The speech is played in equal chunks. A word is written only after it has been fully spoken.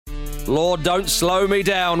Lord, don't slow me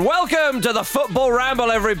down. Welcome to the Football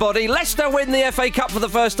Ramble, everybody. Leicester win the FA Cup for the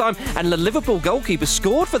first time, and the Liverpool goalkeeper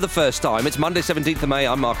scored for the first time. It's Monday, 17th of May.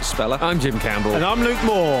 I'm Marcus Speller. I'm Jim Campbell. And I'm Luke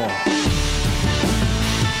Moore.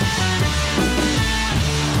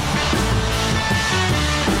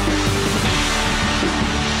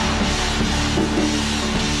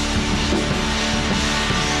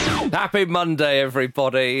 Happy Monday,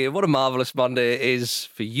 everybody. What a marvellous Monday it is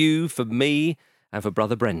for you, for me, and for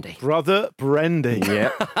Brother Brendy. Brother Brendy. Yeah,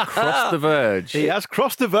 crossed the verge. He has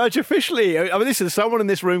crossed the verge officially. I mean, listen, someone in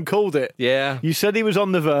this room called it. Yeah. You said he was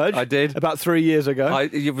on the verge. I did. About 3 years ago.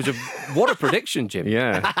 What a prediction, Jim.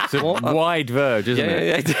 Yeah, it's a wide verge, isn't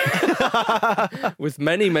it? Yeah. With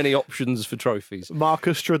many, many options for trophies.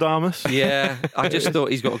 Marcus Stradamus. Yeah, I just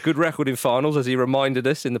thought he's got a good record in finals, as he reminded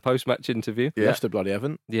us in the post-match interview. Yeah. Leicester bloody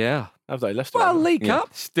haven't. Yeah. Have they? Leicester Well, haven't. League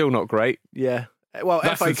Cup. Still not great. Yeah. Well,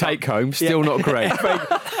 That's FA the Cup. take home. Still not great.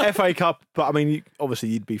 FA Cup, but I mean, obviously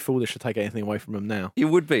you'd be foolish to take anything away from them now. You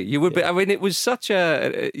would be. I mean, it was such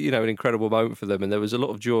an incredible moment for them, and there was a lot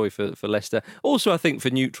of joy for Leicester. Also, I think for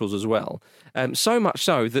neutrals as well. So much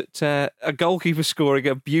so that a goalkeeper scoring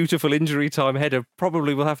a beautiful injury time header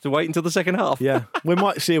probably will have to wait until the second half. Yeah, we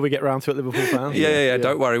might see if we get round to it, Liverpool fans. Yeah.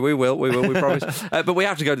 Don't worry, we will. We promise. But we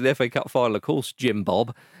have to go to the FA Cup final, of course, Jim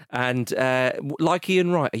Bob. And like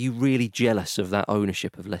Ian Wright, are you really jealous of that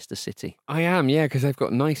ownership of Leicester City? I am, yeah, because they've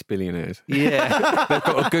got nice billionaires. Yeah, They've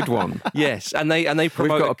got a good one. yes, and they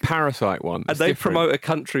promote. We've got a parasite one. And they promote a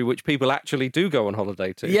country which people actually do go on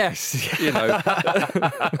holiday to. Yes, you know.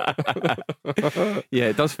 Yeah,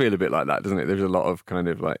 it does feel a bit like that, doesn't it? There's a lot of kind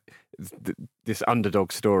of like this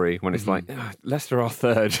underdog story when it's like Leicester are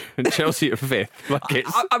third and Chelsea are fifth. Like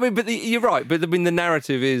I mean, but you're right. But I mean, the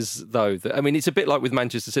narrative is though that it's a bit like with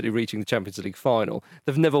Manchester City reaching the Champions League final.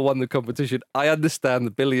 They've never won the competition. I understand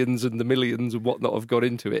the billions and the millions and whatnot have got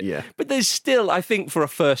into it. Yeah. But there's still, I think, for a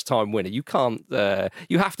first-time winner, you can't.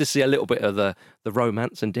 You have to see a little bit of the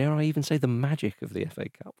romance and, dare I even say, the magic of the FA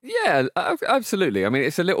Cup. Yeah, absolutely. I mean,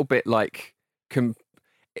 it's a little bit like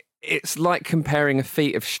it's like comparing a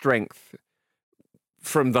feat of strength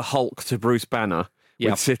from the Hulk to Bruce Banner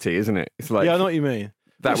with City, isn't it? It's like I know what you mean.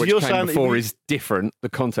 That So which you're came saying that before is different. The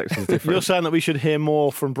context is different. You're saying that we should hear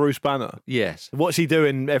more from Bruce Banner. Yes. What's he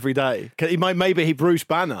doing every day? Maybe Bruce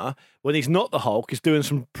Banner, when he's not the Hulk, is doing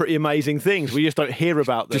some pretty amazing things. We just don't hear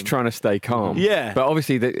about them. Just trying to stay calm. Yeah. But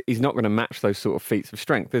obviously he's not going to match those sort of feats of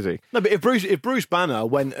strength, is he? No, but if Bruce Banner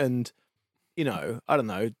went and, I don't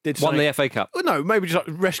know, did Won something... the FA Cup. No, maybe just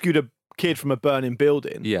like rescued a kid from a burning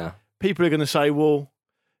building. Yeah. People are going to say, well,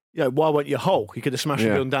 why weren't you Hulk? You could have smashed the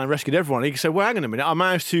building down and rescued everyone. He could say, well, hang on a minute, I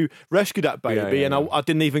managed to rescue that baby and I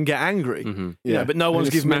didn't even get angry. Mm-hmm. But no one's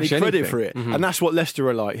giving me any credit for it. Mm-hmm. And that's what Leicester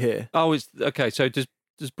are like here. Oh, okay. So does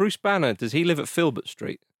Bruce Banner, does he live at Filbert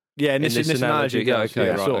Street? Yeah, in this analogy. Yeah, okay,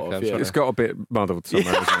 right, sort okay, of, yeah. It's got a bit muddled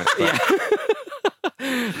somewhere, isn't it?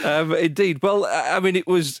 Yeah. Indeed. Well, I mean, it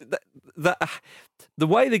was the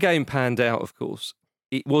way the game panned out, of course,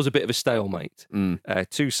 it was a bit of a stalemate.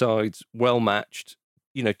 Two sides, well matched.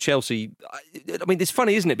 Chelsea, I mean, it's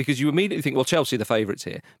funny, isn't it? Because you immediately think, well, Chelsea are the favourites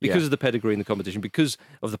here because of the pedigree in the competition, because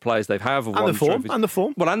of the players they've have. And the form.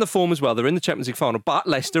 Well, and the form as well. They're in the Champions League final, but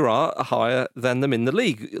Leicester are higher than them in the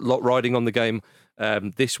league. A lot riding on the game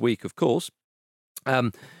this week, of course.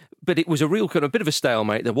 But it was a real kind of bit of a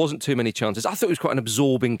stalemate. There wasn't too many chances. I thought it was quite an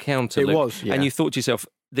absorbing counter. It Luke. was, yeah. And you thought to yourself,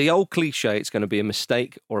 the old cliche, it's going to be a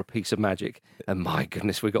mistake or a piece of magic. And my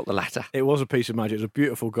goodness, we got the latter. It was a piece of magic. It was a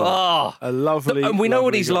beautiful goal. Oh, a lovely. And we know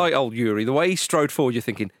what he's goal. like, old Yuri. The way he strode forward, you're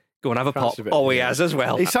thinking, go on, have a pop. Oh, he has as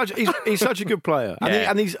well. He's such a good player.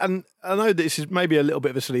 And I know this is maybe a little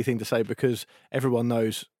bit of a silly thing to say because everyone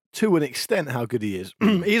knows to an extent how good he is.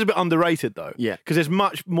 He's a bit underrated though. Yeah. Because there's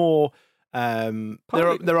much more.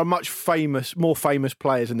 There are more famous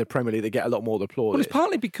players in the Premier League that get a lot more applaud. Well, it's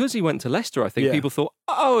partly because he went to Leicester. I think people thought,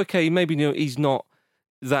 oh, okay, maybe he's not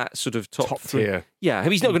that sort of top tier. Yeah,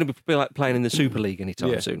 he's not going to be like playing in the Super League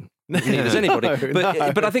anytime soon. Neither does anybody.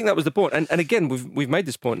 No. But I think that was the point. And again, we've made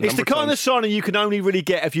this point. It's the kind of signing you can only really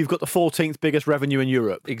get if you've got the 14th biggest revenue in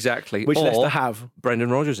Europe. Exactly. Which or Leicester have.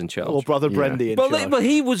 Brendan Rodgers in charge. Or Brother Brendy in charge. But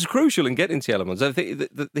he was crucial in getting to Elements. I think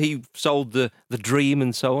that he sold the dream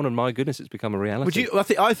and so on, and my goodness, it's become a reality.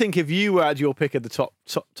 I think if you had your pick of the top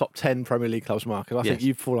 10 Premier League clubs, Marcus, I think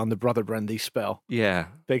you'd fall under Brother Brendy's spell. Yeah.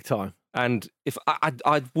 Big time. And if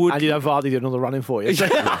I would... And you'd have Vardy doing all the running for you.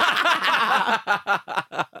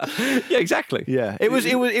 Yeah, exactly. Yeah, it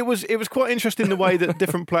was quite interesting the way that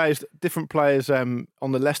different players on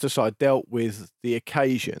the Leicester side dealt with the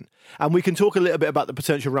occasion, and we can talk a little bit about the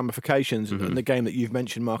potential ramifications in the game that you've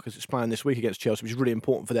mentioned, Marcus. It's playing this week against Chelsea, which is really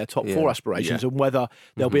important for their top four aspirations, and whether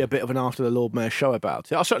there'll be a bit of an after the Lord Mayor show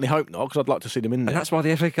about it. I certainly hope not, because I'd like to see them in there. And that's why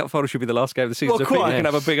the FA Cup final should be the last game of the season. Well, so people can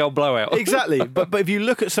have a big old blowout. Exactly, but if you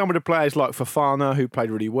look at some of the players like Fofana, who played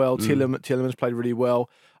really well, Tielemans played really well.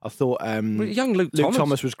 I thought young Luke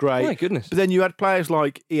Thomas was great. My goodness. But then you had players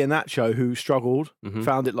like Iheanacho who struggled,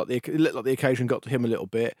 found it looked like the occasion got to him a little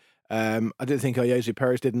bit. I didn't think Oyesu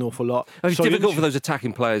Perez did an awful lot. It's difficult for those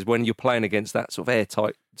attacking players when you're playing against that sort of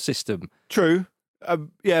airtight system. True.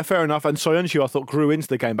 Yeah, fair enough. And Soyuncu, I thought, grew into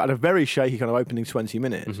the game, but had a very shaky kind of opening 20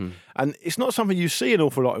 minutes. And it's not something you see an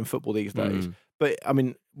awful lot in football these days. But, I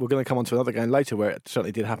mean, we're going to come on to another game later where it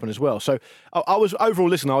certainly did happen as well. So I was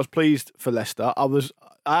pleased for Leicester.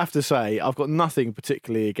 I have to say, I've got nothing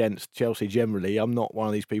particularly against Chelsea generally. I'm not one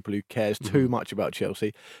of these people who cares too much about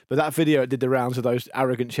Chelsea. But that video that did the rounds of those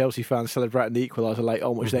arrogant Chelsea fans celebrating the equaliser late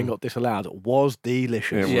on, which then got disallowed, was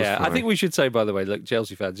delicious. Yeah, I think we should say, by the way, look,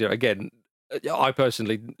 Chelsea fans, again, I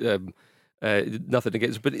personally... nothing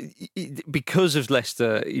against, but because of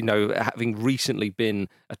Leicester, having recently been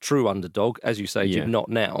a true underdog, as you say, Jim, not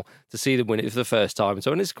now, to see them win it for the first time and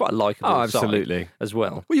so on, it's quite a likeable side as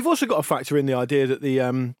well. Well, you've also got to factor in the idea that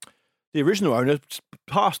the original owner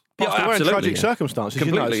passed away in tragic circumstances,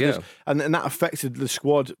 completely, and that affected the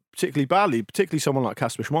squad particularly badly. Particularly someone like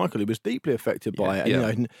Kasper Schmeichel, who was deeply affected by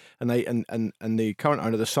it. And the current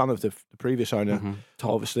owner, the son of the previous owner,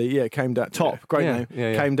 obviously, came down. Great name.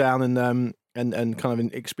 Came down and kind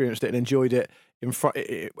of experienced it and enjoyed it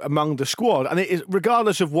among the squad. And it is,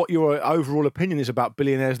 regardless of what your overall opinion is about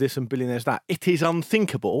billionaires this and billionaires that, it is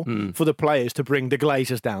unthinkable for the players to bring the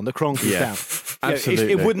Glazers down, the Kroenkes down.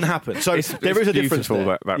 Absolutely, it wouldn't happen. So there is a difference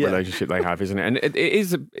there. That relationship they have, isn't it? And it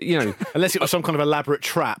is, unless it was some kind of elaborate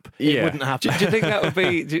trap, it wouldn't happen. Do you think that would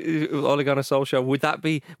be Ole Gunnar Solskjaer? Would that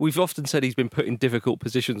be? We've often said he's been put in difficult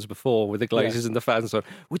positions before with the Glazers and the fans and so on.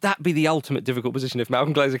 Would that be the ultimate difficult position if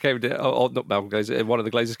Malcolm Glazer came down? Or not Malcolm Glazer, one of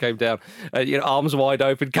the Glazers came down, arms wide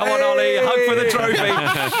open. Come on, Ollie, hug for the trophy,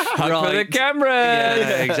 hug for the camera.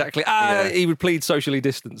 Yeah, exactly. He would plead socially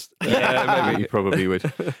distanced. Maybe he probably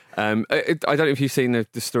would. I don't know if you've seen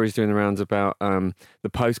the stories doing the rounds about the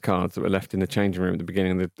postcards that were left in the changing room at the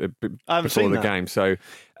beginning of before the game. So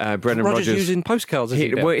Brendan Rodgers using postcards.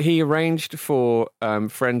 He arranged for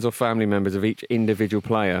friends or family members of each individual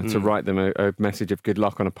player to write them a message of good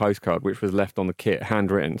luck on a postcard, which was left on the kit,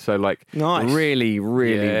 handwritten. So really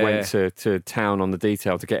went to town on the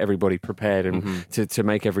detail to get everybody prepared and to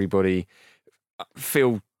make everybody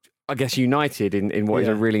feel, I guess, united in what is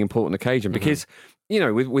a really important occasion. Because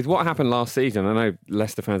with what happened last season, I know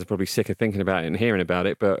Leicester fans are probably sick of thinking about it and hearing about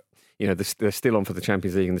it, but they're still on for the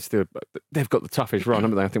Champions League and they've got the toughest run,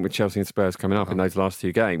 haven't they? I think with Chelsea and Spurs coming up in those last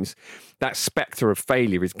two games, that spectre of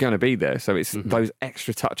failure is going to be there. So it's those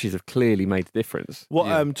extra touches have clearly made a difference.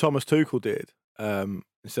 What Thomas Tuchel did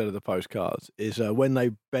instead of the postcards is when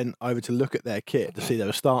they bent over to look at their kit to see they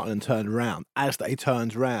were starting and turned around. As they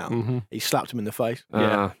turned round, he slapped him in the face.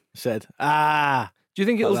 Said, Do you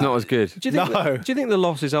think it's not as good? Do you think the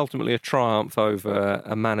loss is ultimately a triumph over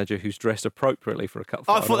a manager who's dressed appropriately for a cup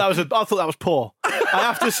final? I thought that was poor. I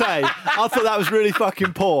have to say, I thought that was really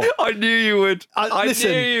fucking poor. I knew you would. I knew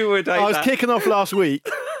you would. I was kicking off last week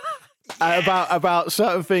about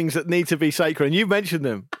certain things that need to be sacred, and you mentioned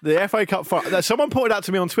them. The FA Cup final. Someone pointed out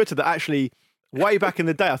to me on Twitter that actually, way back in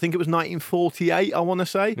the day, I think it was 1948, I want to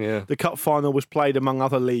say, the cup final was played among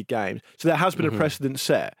other league games. So there has been a precedent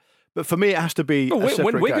set. But for me, it has to be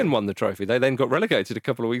when Wigan won the trophy, they then got relegated a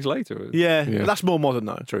couple of weeks later. Yeah. That's more modern,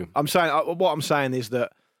 though. True. What I'm saying is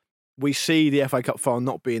that we see the FA Cup final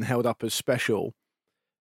not being held up as special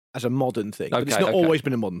as a modern thing. But it's not always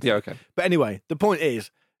been a modern thing. Yeah, okay. But anyway, the point is,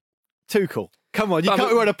 Tuchel, come on, you can't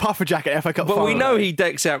be wearing a puffer jacket at FA Cup final. But we know he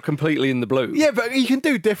decks out completely in the blue. Yeah, but he can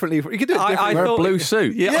do differently. He can do it differently. I wear a blue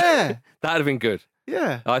suit. Yeah. That'd have been good.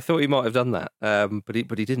 Yeah. I thought he might have done that, but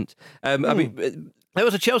he didn't. I mean... There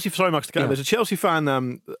was a Chelsea. Sorry, Max. There's a Chelsea fan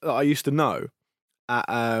that I used to know,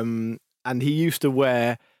 and he used to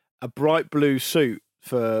wear a bright blue suit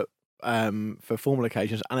for formal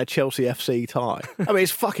occasions and a Chelsea FC tie. I mean,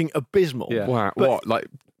 it's fucking abysmal. Yeah. Wow. What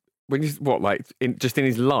just in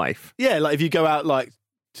his life? Yeah, like if you go out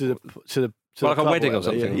to the like a wedding or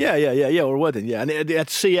something. Yeah, or a wedding. Yeah, and it had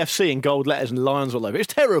CFC in gold letters and lions all over.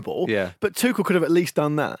 It's terrible. Yeah, but Tuchel could have at least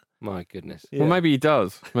done that. My goodness. Yeah. Well, maybe he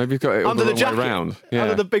does. Maybe he's got it under all the jacket, way around. Yeah.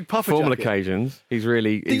 Under the big puffer formal jacket. occasions. He's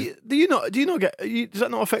really. Do you not get? Does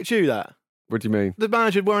that not affect you? That What do you mean? The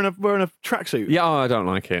manager wearing a tracksuit. Yeah, I don't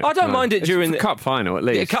like it. I don't mind it during the cup final, at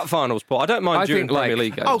least. Yeah, cup finals, Paul. I don't mind during Premier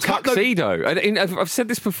League games. Oh, tuxedo. I've said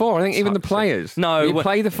this before. I think even the players. No, you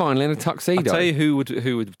play the final in a tuxedo. I'll tell you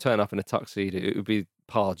who would turn up in a tuxedo. It would be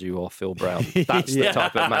Pardew or Phil Brown. That's the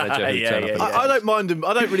type of manager who turn up. I don't mind them.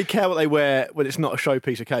 I don't really care what they wear when it's not a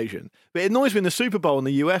showpiece occasion. But it annoys me in the Super Bowl in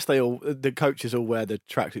the US. The coaches all wear the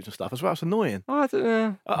tracksuits and stuff as well. It's annoying. I don't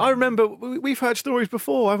know. I remember we've heard stories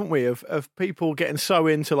before, haven't we, of people getting so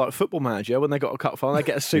into like Football Manager when they got a cup final, they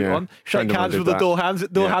get a suit on, shake hands with the door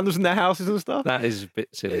handles in their houses and stuff. That is a bit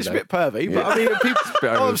silly. It's a bit pervy, but I mean,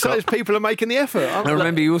 all I'm saying is people are making the effort. I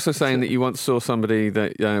remember you also saying that you once saw somebody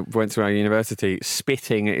that went to our university spitting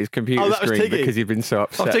at his computer screen because he'd been so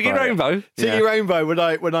upset. Tiggy Rainbow. Tiggy Rainbow.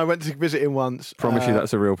 When I went to visit him once. Promise you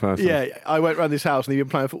that's a real person. Yeah, I went round his house and he'd been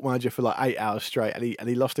playing Football Manager for like 8 hours straight, and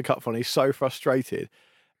he lost a cup final. He's so frustrated,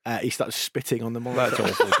 he started spitting on the monitor.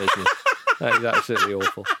 That's awful business. That is absolutely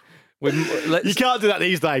awful. You can't do that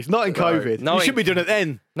these days. Not in COVID. No, you should be doing it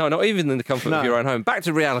then. No, not even in the comfort of your own home. Back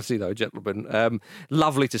to reality, though, gentlemen.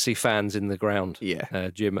 Lovely to see fans in the ground,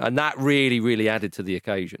 Jim, and that really, really added to the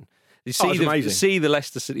occasion. You see the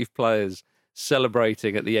Leicester City players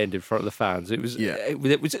celebrating at the end in front of the fans. It was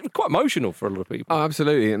quite emotional for a lot of people. Oh,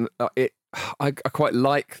 absolutely, and I quite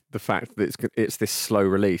like the fact that it's this slow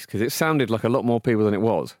release because it sounded like a lot more people than it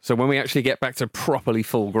was. So when we actually get back to properly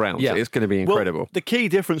full ground, it's going to be incredible. Well, the key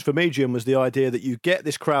difference for me, Jim, was the idea that you get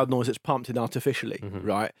this crowd noise that's pumped in artificially,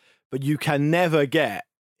 right? But you can never get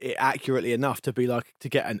it accurately enough to be like to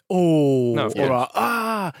get an and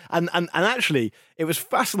actually it was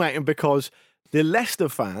fascinating because the Leicester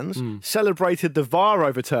fans celebrated the VAR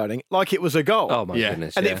overturning like it was a goal. Oh, my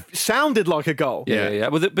goodness. And it sounded like a goal. Yeah.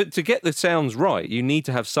 Well, but to get the sounds right, you need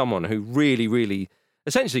to have someone who really, really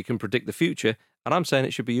essentially can predict the future. And I'm saying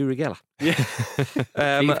it should be Uri Geller.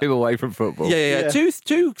 Yeah. Keep him away from football. Yeah.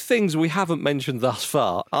 Two things we haven't mentioned thus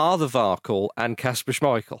far are the VAR call and Kasper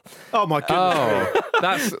Schmeichel. Oh, my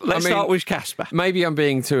goodness. Let's start with Kasper. Maybe I'm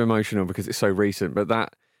being too emotional because it's so recent, but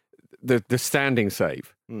the standing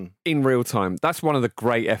save in real time, that's one of the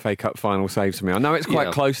great FA Cup final saves for me. I know it's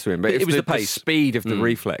quite close to him, but it was the speed of the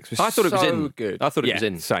reflex. I thought it was in. Good. I thought it was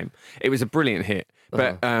in. Same. It was a brilliant hit.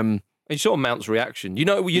 But you saw Mount's reaction. You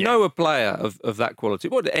know a player of that quality,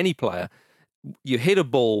 any player, you hit a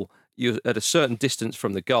ball, you're at a certain distance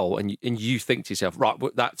from the goal, and you think to yourself, right,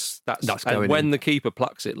 that's and when the keeper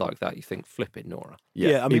plucks it like that, you think, flipping Nora.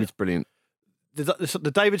 Yeah, I mean, it's brilliant.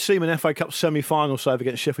 The David Seaman FA Cup semi-final save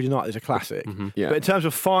against Sheffield United is a classic. Yeah. But in terms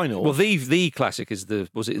of final, well, the classic is the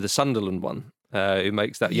Sunderland one. Who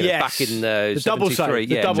makes that? Back in the double save,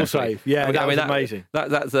 double save. Yeah, that was amazing.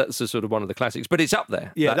 That's a sort of one of the classics, but it's up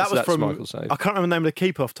there. Yeah, that was from Schmeichel save. I can't remember the name of the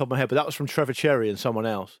keeper off the top of my head, but that was from Trevor Cherry and someone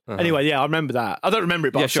else. Anyway, I remember that. I don't remember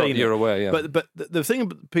it, but I've seen it. You're aware, yeah. But the thing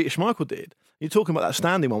Peter Schmeichel did, you're talking about that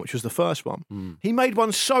standing one, which was the first one. He made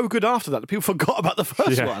one so good after that people forgot about the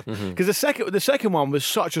first one because the second one was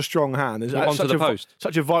such a strong hand. Onto the post,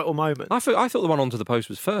 such a vital moment. I thought the one onto the post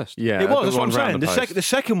was first. Yeah, it was. That's what I'm saying. The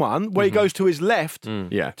second one where he goes to his left.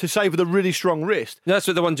 To save with a really strong wrist. That's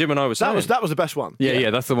what the one Jim and I were saying. That was the best one.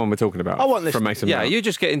 Yeah, that's the one we're talking about. I want this from Mason. Yeah, you're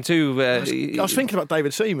just getting too. I was thinking about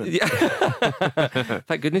David Seaman. Yeah.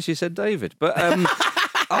 Thank goodness you said David. But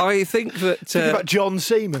I think that thinking about John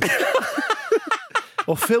Seaman.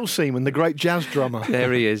 Or Phil Seaman, the great jazz drummer.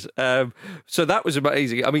 There he is. So that was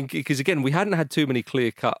amazing. I mean, because again, we hadn't had too many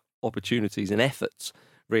clear-cut opportunities and efforts.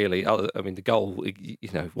 Really, I mean, the goal.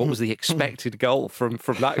 What was the expected goal from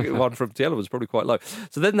that one from Taylor was probably quite low.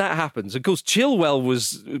 So then that happens. Of course,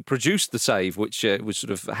 Chilwell produced the save, which was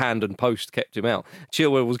sort of hand and post kept him out.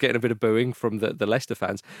 Chilwell was getting a bit of booing from the Leicester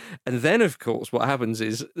fans, and then of course what happens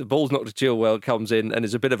is the ball's knocked to Chilwell, comes in, and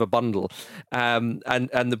is a bit of a bundle, and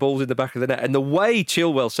the ball's in the back of the net. And the way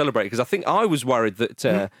Chilwell celebrated, because I think I was worried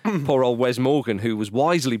that poor old Wes Morgan, who was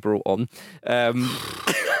wisely brought on.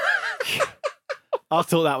 I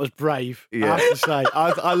thought that was brave. Yeah. I have to say,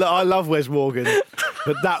 I love Wes Morgan,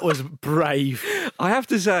 but that was brave. I have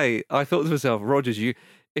to say, I thought to myself, Rogers,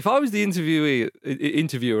 if I was the interviewer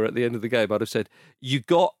at the end of the game, I'd have said,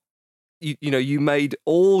 you made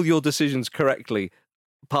all your decisions correctly,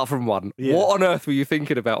 apart from one. Yeah. What on earth were you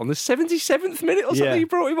thinking about on the 77th minute or something? You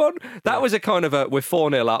brought him on. That was a kind of we're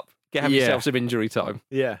 4-0 up. Have yourself some injury time.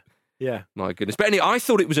 Yeah. Yeah. My goodness. But anyway, I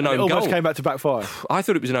thought it was an own goal. It almost came back to backfire. I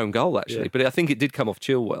thought it was an own goal, actually. Yeah. But I think it did come off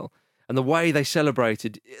Chilwell. and the way they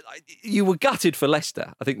celebrated, you were gutted for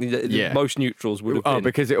Leicester. I think most neutrals would have been. Oh,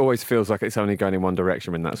 because it always feels like it's only going in one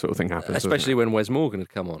direction when that sort of thing happens. Especially when Wes Morgan had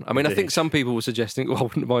come on. I mean, I think some people were suggesting, I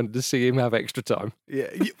wouldn't mind to see him have extra time. Yeah,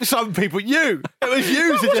 some people, it was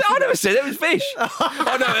you. I never said it was Vish.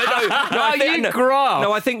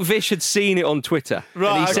 I think Vish had seen it on Twitter,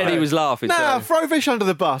 and he said he was laughing. Throw Vish under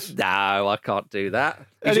the bus. No, I can't do that.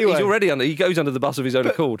 He's Anyway. already he goes under the bus of his own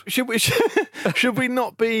accord. Should we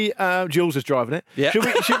not be? Jules is driving it. Yeah.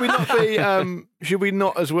 Should we not be? Should we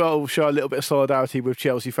not as well show a little bit of solidarity with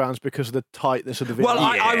Chelsea fans because of the tightness of the video? Well,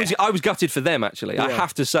 I was gutted for them actually. I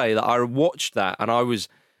have to say that I watched that and I was,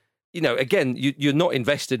 again, you're not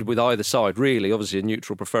invested with either side really. Obviously, a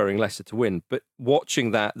neutral preferring Leicester to win, but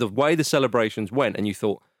watching that, the way the celebrations went, and you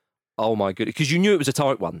thought, oh my goodness, because you knew it was a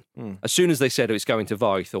tight one. As soon as they said it's going to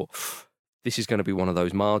VAR, you thought, this is going to be one of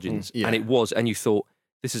those margins. And it was. And you thought,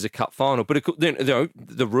 this is a cup final. But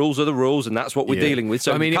the rules are the rules, and that's what we're dealing with.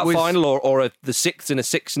 So, cup final or the sixth in a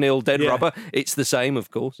 6-0 dead rubber, it's the same, of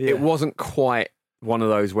course. It wasn't quite one of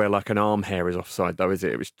those where like an arm hair is offside, though, is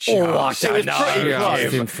it? It was just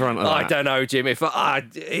in front of that. I don't know, Jim. It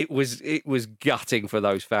was gutting for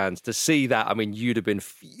those fans to see that. I mean, you'd have been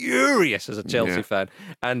furious as a Chelsea fan,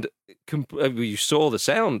 and you saw the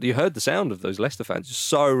sound. You heard the sound of those Leicester fans, just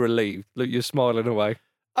so relieved. Look, you're smiling away.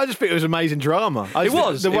 I just think it was amazing drama. It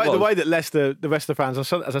was the way that the Leicester fans,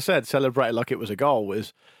 as I said, celebrated like it was a goal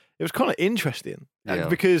it was kind of interesting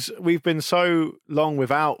because we've been so long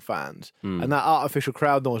without fans, and that artificial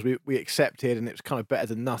crowd noise we accepted, and it was kind of better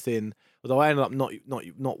than nothing. Although I ended up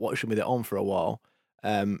not watching with it on for a while,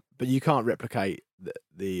 but you can't replicate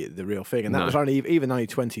the real thing, and that was only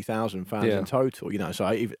 20,000 fans in total.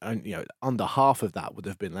 So under half of that would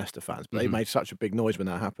have been Leicester fans, but they made such a big noise when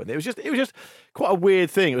that happened. It was just quite a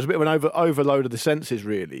weird thing. It was a bit of an overload of the senses,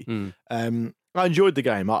 really. I enjoyed the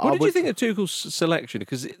game. What did you think of Tuchel's selection?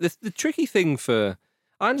 Because the tricky thing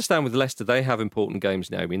I understand with Leicester, they have important games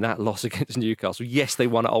now. I mean, that loss against Newcastle, yes, they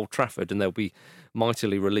won at Old Trafford and they'll be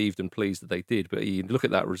mightily relieved and pleased that they did. But you look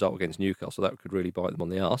at that result against Newcastle, that could really bite them on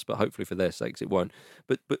the arse, but hopefully for their sakes it won't.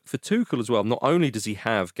 But for Tuchel as well, not only does he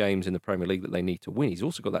have games in the Premier League that they need to win, he's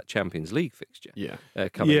also got that Champions League fixture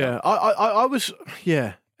coming up.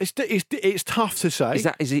 It's tough to say.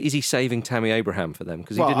 Is he saving Tammy Abraham for them?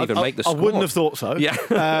 Because he didn't even make the squad. I wouldn't have thought so. Yeah.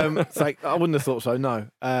 I wouldn't have thought so, no.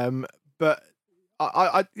 But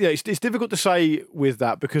it's difficult to say with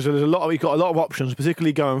that because he's got a lot of options,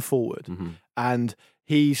 particularly going forward. And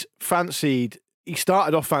he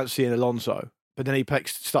started off fancying Alonso, but then he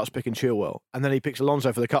starts picking Chilwell, and then he picks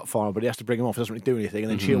Alonso for the cup final, but he has to bring him off, doesn't really do anything,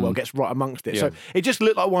 and then Chilwell gets right amongst it. So it just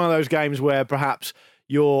looked like one of those games where perhaps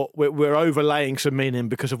we're overlaying some meaning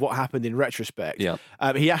because of what happened in retrospect.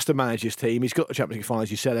 He has to manage his team. He's got the Champions League final,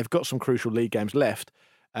 as you said. They've got some crucial league games left.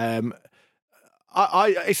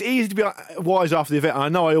 It's easy to be wise after the event. And I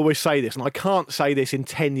know I always say this, and I can't say this in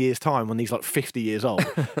 10 years' time when he's like 50 years old.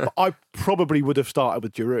 But I probably would have started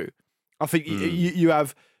with Giroud. I think you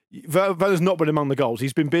have... Werner's not been among the goals.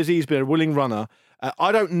 He's been busy. He's been a willing runner.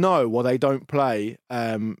 I don't know why they don't play...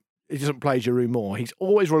 he doesn't play Giroud more. He's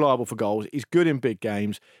always reliable for goals. He's good in big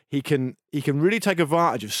games. He can really take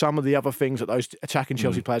advantage of some of the other things that those attacking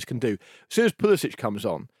Chelsea players can do. As soon as Pulisic comes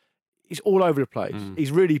on, he's all over the place.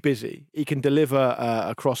 He's really busy. He can deliver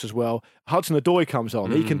across as well. Hudson-Odoi comes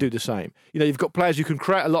on. He can do the same. You've got players who can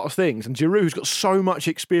create a lot of things. And Giroud, who's got so much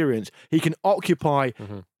experience, he can occupy...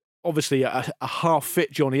 Obviously, a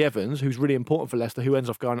half-fit Johnny Evans, who's really important for Leicester, who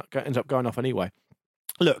ends up going off anyway.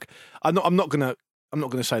 Look, I'm not going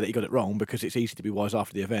to say that he got it wrong because it's easy to be wise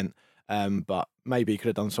after the event, but maybe he could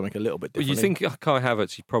have done something a little bit differently. Well, you think Kai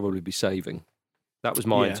Havertz he'd probably be saving? That was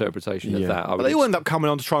my interpretation of that. But they all end up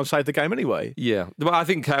coming on to try and save the game anyway. Yeah, but I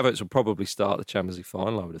think Havertz will probably start the Champions League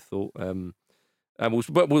final. I would have thought.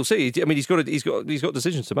 But we'll see. I mean, he's got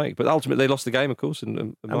decisions to make. But ultimately, they lost the game, of course.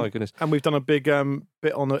 And my goodness. And we've done a big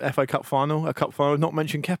bit on the FA Cup final. A cup final, not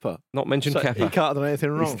mentioned Kepa. Not mentioned Kepa. He can't have done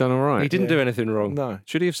anything wrong. He's done all right. He didn't do anything wrong. No.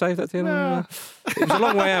 Should he have saved that to the end? It was a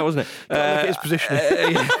long way out, wasn't it? Look at his position.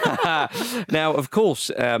 Now, of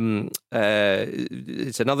course,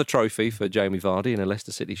 it's another trophy for Jamie Vardy in a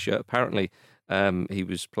Leicester City shirt. Apparently. He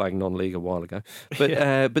was playing non-league a while ago,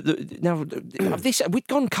 now we'd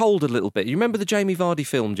gone cold a little bit. You remember the Jamie Vardy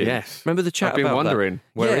film, Jim? Yes. Remember the chat? I've been wondering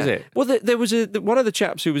where is it? Well, there was one of the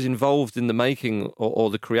chaps who was involved in the making or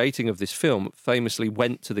the creating of this film. Famously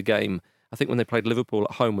went to the game. I think when they played Liverpool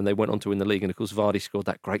at home when they went on to win the league, and of course Vardy scored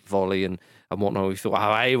that great volley and whatnot. We thought,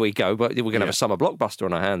 oh, here we go, but we're going to have a summer blockbuster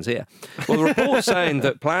on our hands here. Well, the report's saying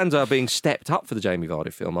that plans are being stepped up for the Jamie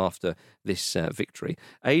Vardy film after this victory.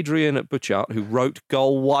 Adrian Butchart, who wrote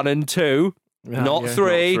goal 1 and 2, Not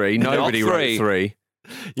three. Nobody wrote 3.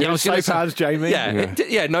 Yeah, safe hands, Jamie.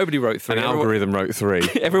 Nobody wrote 3. An algorithm wrote 3.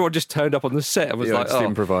 Everyone just turned up on the set and was like, just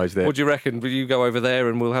improvised it. What do you reckon? Will you go over there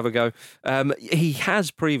and we'll have a go? He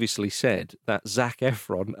has previously said that Zac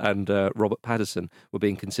Efron and Robert Pattinson were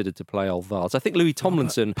being considered to play old Vars. I think Louis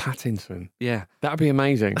Tomlinson... Pattinson? Yeah. That'd be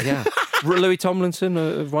amazing. Yeah. Louis Tomlinson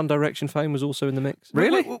of One Direction fame was also in the mix.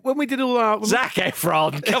 Really? When we did all our... Zac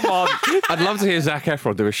Efron, come on. I'd love to hear Zac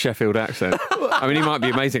Efron do a Sheffield accent. I mean, he might be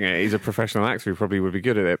amazing at it. He's a professional actor. He probably would be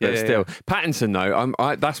good at it. But still, Pattinson,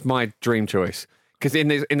 though, that's my dream choice. Because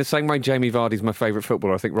in the same way Jamie Vardy's my favourite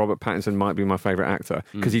footballer, I think Robert Pattinson might be my favourite actor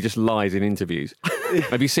because he just lies in interviews.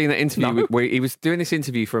 Have you seen that interview where he was doing this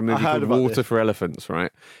interview for a movie called Water for Elephants,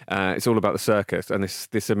 right? It's all about the circus, and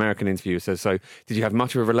this American interviewer says, "So, did you have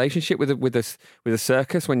much of a relationship with a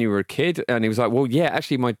circus when you were a kid?" And he was like, "Well, yeah,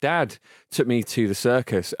 actually, my dad took me to the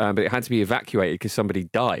circus, but it had to be evacuated because somebody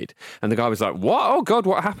died." And the guy was like, "What? Oh God,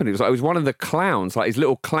 what happened?" It was one of the clowns, like his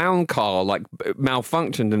little clown car, like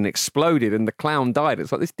malfunctioned and exploded, and the clown died.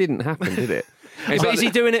 It's like, this didn't happen, did it? Is he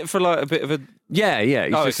doing it for like a bit of a... Yeah.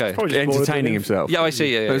 He's just entertaining himself. Yeah, I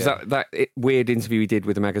see. Yeah, there was that weird interview he did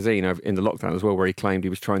with the magazine in the lockdown as well, where he claimed he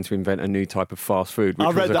was trying to invent a new type of fast food, which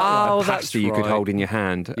was a pasty you could hold in your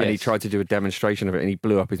hand. Yes. And he tried to do a demonstration of it, and he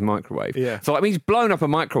blew up his microwave. Yeah. So he's blown up a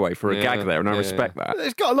microwave for a gag there, and I respect that.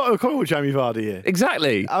 It's got a lot of common with Jamie Vardy here.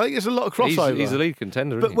 Exactly. I think there's a lot of crossover. He's the lead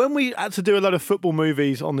contender. But when we had to do a lot of football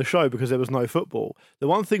movies on the show because there was no football, the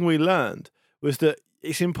one thing we learned was that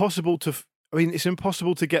it's impossible to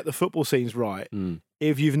get the football scenes right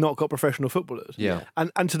if you've not got professional footballers. Yeah.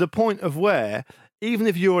 And to the point of where, even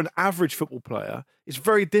if you're an average football player, it's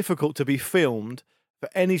very difficult to be filmed for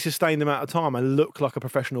any sustained amount of time and look like a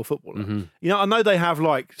professional footballer. Mm-hmm. You know, I know they have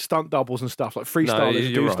like stunt doubles and stuff, like freestylers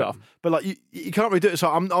who do stuff, but like you can't really do it. So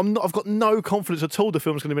I've got no confidence at all the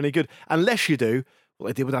film's going to be any good unless you do what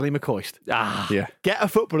they did with Ali McCoist. Get a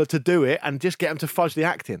footballer to do it and just get them to fudge the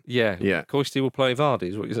acting. Yeah. Coisty will play Vardy,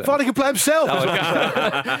 is what you said. Vardy can play himself.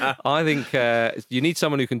 I think you need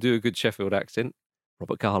someone who can do a good Sheffield accent.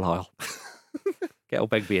 Robert Carlyle. Get old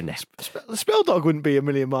Begbie in there. The Spell Dog wouldn't be a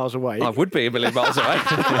million miles away. I would be a million miles away.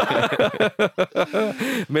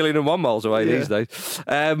 1,000,001 miles away these days.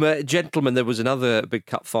 Gentlemen, there was another big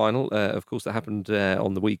cup final, of course, that happened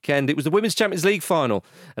on the weekend. It was the Women's Champions League final.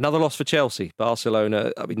 Another loss for Chelsea.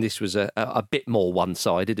 Barcelona, I mean, this was a bit more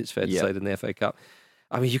one-sided, it's fair to say, than the FA Cup.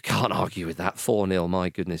 I mean, you can't argue with that. 4-0, my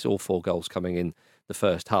goodness, all 4 goals coming in the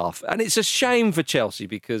first half. And it's a shame for Chelsea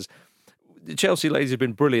because the Chelsea ladies have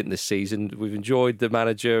been brilliant this season. We've enjoyed the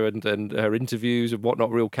manager and her interviews and whatnot,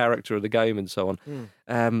 real character of the game and so on.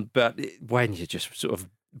 But when you just sort of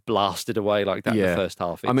blasted away like that in the first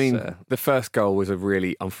half. I mean, the first goal was a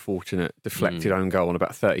really unfortunate deflected own goal in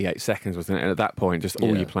about 38 seconds, wasn't it? And at that point, just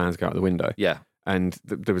all your plans go out the window. Yeah. And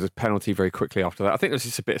there was a penalty very quickly after that. I think there was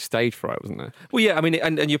just a bit of stage fright, wasn't there? Well, yeah, I mean,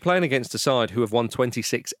 and you're playing against a side who have won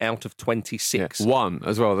 26 out of 26. Yeah, one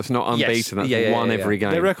as well. That's not unbeaten. That's one every game.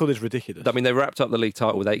 Their record is ridiculous. I mean, they wrapped up the league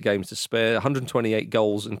title with 8 games to spare, 128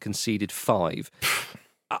 goals and conceded 5.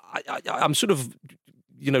 I'm sort of...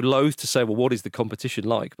 loath to say, well, what is the competition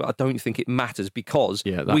like? But I don't think it matters because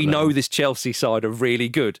we know this Chelsea side are really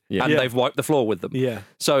good and they've wiped the floor with them. Yeah.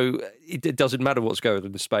 So it doesn't matter what's going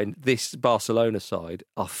on in Spain. This Barcelona side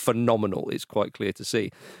are phenomenal. It's quite clear to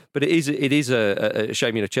see. But it is a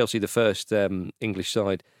shame, Chelsea, the first English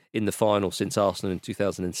side in the final since Arsenal in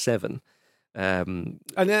 2007. And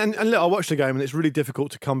look, I watched the game, and it's really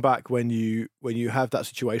difficult to come back when you have that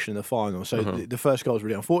situation in the final. So the first goal is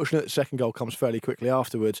really unfortunate. The second goal comes fairly quickly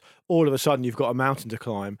afterwards. All of a sudden, you've got a mountain to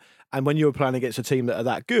climb. And when you're playing against a team that are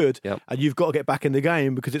that good, and you've got to get back in the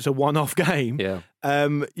game because it's a one-off game, you're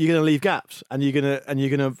going to leave gaps, and you're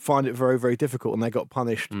going to find it very, very difficult. And they got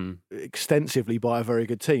punished extensively by a very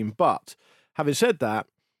good team. But having said that,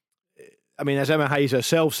 I mean, as Emma Hayes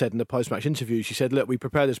herself said in the post-match interview, she said, look, we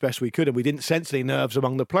prepared as best we could and we didn't sense any nerves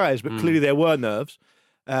among the players, but clearly there were nerves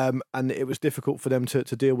and it was difficult for them to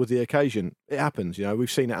deal with the occasion. It happens, we've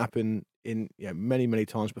seen it happen in many, many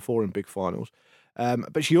times before in big finals.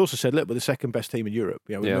 But she also said, look, we're the second best team in Europe.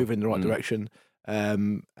 We're moving in the right direction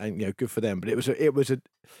and good for them. But it was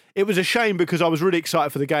a shame because I was really excited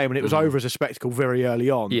for the game and it was over as a spectacle very early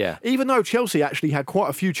on. Yeah. Even though Chelsea actually had quite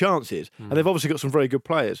a few chances and they've obviously got some very good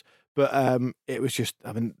players. But it was just,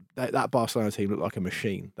 that Barcelona team looked like a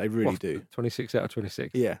machine. They really do. 26 out of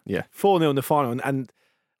 26. Yeah. 4-0 in the final. And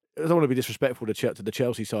I don't want to be disrespectful to the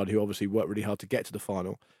Chelsea side, who obviously worked really hard to get to the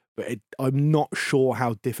final. But I'm not sure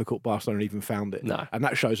how difficult Barcelona even found it. No. And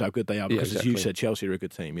that shows how good they are because, exactly. as you said, Chelsea are a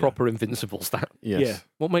good team. Proper Invincibles, that. Yes. Yeah.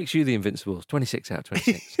 What makes you the Invincibles? 26 out of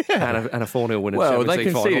 26. and a 4-0 win. Well, they Champions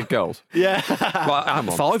League conceded goals. Yeah. Well,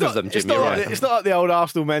 5 of them, Jim. It's not like the old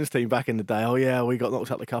Arsenal men's team back in the day. Oh, yeah, we got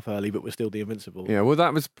knocked out the cup early, but we're still the Invincibles. Yeah, well,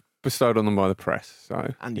 that was bestowed on them by the press.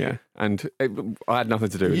 So And yeah, you. and I had nothing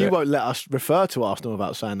to do with You it. won't let us refer to Arsenal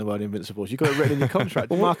without saying the word Invincibles. You've got it written in your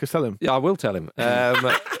contract. Marcus, tell him. Yeah, I will tell him.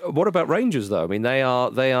 What about Rangers, though? I mean, they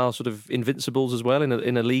are sort of invincibles as well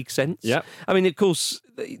in a league sense. Yeah. I mean, of course,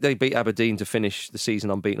 they beat Aberdeen to finish the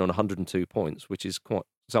season unbeaten on 102 points, which is quite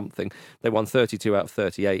something. They won 32 out of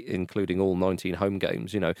 38, including all 19 home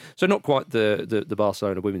games. So not quite the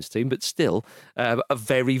Barcelona women's team, but still a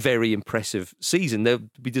very, very impressive season. They'll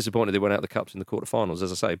be disappointed they went out of the cups in the quarterfinals,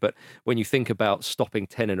 as I say. But when you think about stopping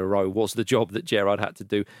 10 in a row was the job that Gerrard had to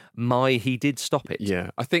do, he did stop it.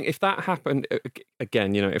 Yeah, I think if that happened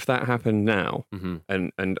again, if that happened now,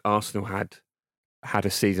 and Arsenal had a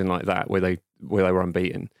season like that where they were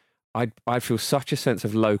unbeaten, I'd feel such a sense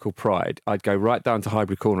of local pride. I'd go right down to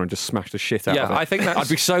Highbury Corner and just smash the shit out of it. I think I'd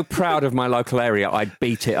be so proud of my local area. I'd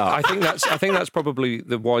beat it up. I think that's probably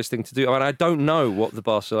the wise thing to do. I mean, I don't know what the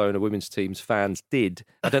Barcelona women's team's fans did.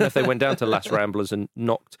 I don't know if they went down to Las Ramblas and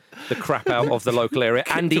knocked the crap out of the local area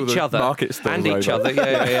and each other.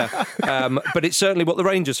 Yeah. But it's certainly what some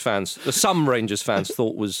Rangers fans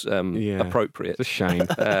thought was appropriate. It's a shame.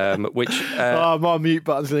 My mute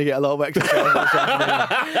button's going to get a lot of extra.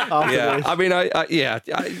 Yeah, I mean,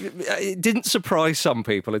 it didn't surprise some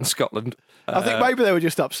people in Scotland. I think maybe they were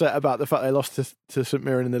just upset about the fact they lost to St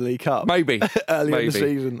Mirren in the League Cup. Maybe earlier in the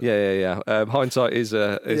season. Yeah. Hindsight is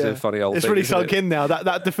a funny old thing. It's really sunk in now.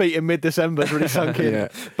 That defeat in mid-December has really sunk in. Yeah.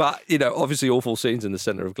 But obviously awful scenes in the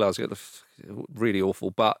centre of Glasgow. Really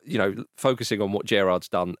awful. But focusing on what Gerrard's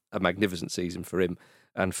done, a magnificent season for him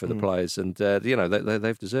and for the players, and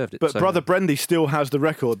they've deserved it. But Brother Brendy still has the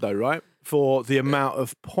record, though, right? For the amount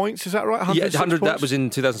of points, is that right? 100. That was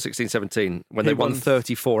in 2016-17 when they won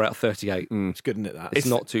 34 out of 38. It's good, isn't it? That it's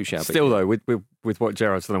not too shabby. Still, though, with what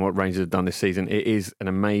Gerrard's done and what Rangers have done this season, it is an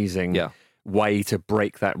amazing way to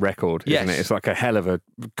break that record, isn't it? It's like a hell of a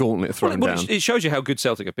gauntlet thrown down. It shows you how good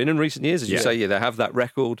Celtic have been in recent years, as you say. Yeah, they have that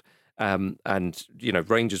record. And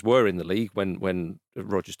Rangers were in the league when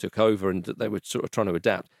Rodgers took over, and they were sort of trying to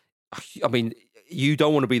adapt. I mean, you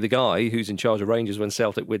don't want to be the guy who's in charge of Rangers when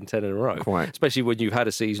Celtic win 10 in a row, Quite. Especially when you've had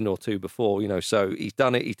a season or two before. So he's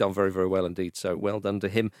done it. He's done very, very well indeed. So well done to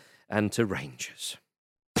him and to Rangers.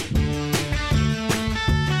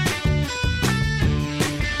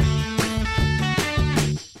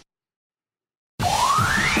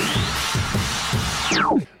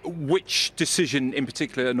 Which decision in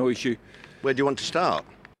particular annoys you? Where do you want to start?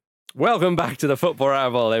 Welcome back to the Football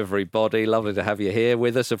Ramble, everybody. Lovely to have you here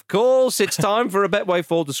with us, of course. It's time for a Betway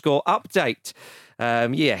 4 to Score update.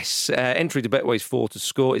 Entry to Betway's 4 to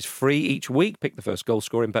Score is free each week. Pick the first goal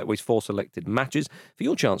scorer in Betway's 4 selected matches for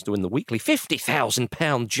your chance to win the weekly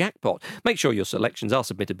 £50,000 jackpot. Make sure your selections are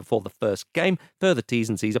submitted before the first game. Further T's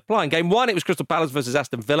and C's apply. In Game 1, it was Crystal Palace versus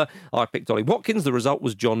Aston Villa. I picked Ollie Watkins. The result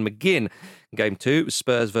was John McGinn. In Game 2, it was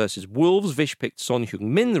Spurs versus Wolves. Vish picked Son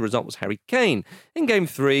Heung-min. The result was Harry Kane. In Game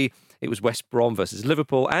 3, it was West Brom versus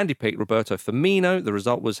Liverpool. Andy picked Roberto Firmino. The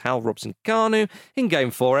result was Hal Robson-Kanu. In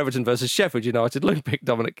Game 4, Everton versus Sheffield United. Luke picked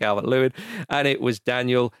Dominic Calvert-Lewin. And it was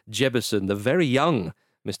Daniel Jebbison, the very young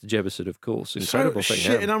Mr. Jebbison, of course. Incredible thing.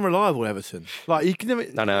 Shit and unreliable, Everton. Like you can never.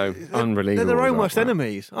 I know. Unbelievable. They're their own worst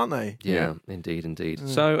enemies, aren't they? Yeah, indeed.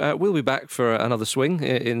 So we'll be back for another swing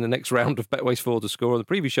in the next round of Betway's 4 to Score on the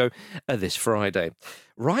preview show this Friday.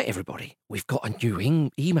 Right, everybody, we've got a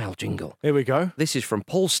new email jingle. Here we go. This is from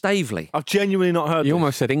Paul Stavely. I've genuinely not heard. You this.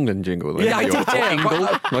 almost said England jingle. Though. Yeah, I did.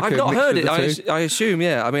 I've not heard it. I I assume.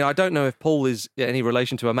 Yeah. I mean, I don't know if Paul is any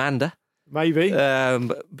relation to Amanda. Maybe,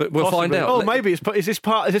 but we'll find out. Oh, maybe is this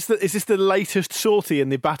the latest sortie in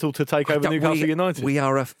the battle to take over Newcastle United? We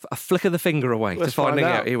are a flick of the finger away to finding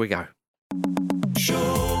out. Here we go.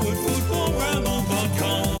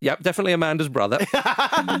 Yep, definitely Amanda's brother.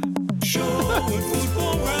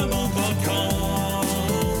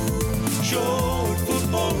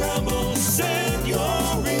 Send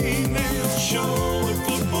your email. Show at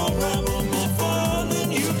Football Ramble, more fun than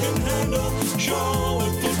you can handle. Show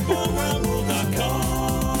at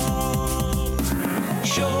footballramble.com.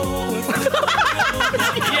 Show at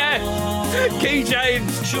footballramble.com. Yes, Key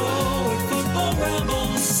James. Show at Football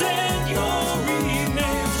Ramble. Send your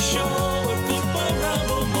email. Show at Football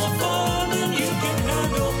Ramble, more fun than you can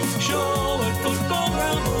handle. Show at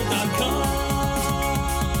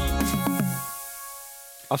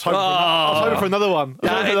footballramble.com. I was hoping for another one.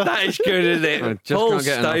 That is good, isn't it? I just can't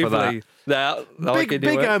get enough of that. Now, Big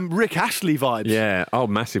Rick Astley vibes. Yeah,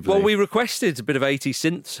 massively. Well, we requested a bit of 80s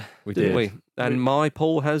synths, didn't did. we? And my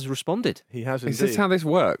Paul has responded. He has Is indeed. this how this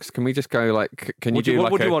works? Can we just go like? Can you What do do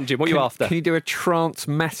like you want, Jim? What are you after? Can you do a trance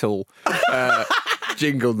metal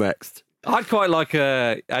jingle next? I'd quite like,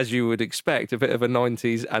 as you would expect, a bit of a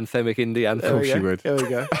 90s anthemic indie anthem. Of course you would. There we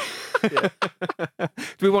go.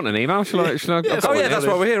 Do we want an email? Shall I? Oh, yeah, that's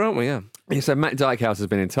why we're here, aren't we? Yeah. So Matt Dykehouse has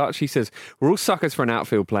been in touch. He says, we're all suckers for an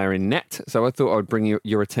outfield player in net, so I thought I would bring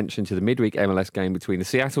your attention to the midweek MLS game between the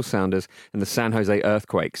Seattle Sounders and the San Jose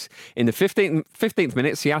Earthquakes. In the 15th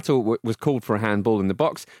minute, Seattle was called for a handball in the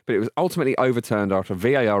box, but it was ultimately overturned after a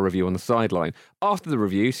VAR review on the sideline. After the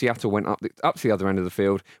review, Seattle went up to the other end of the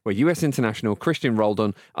field, where US international Christian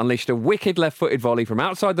Roldan unleashed a wicked left-footed volley from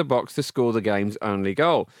outside the box to score the game's only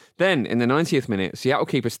goal. Then, in the 90th minute, Seattle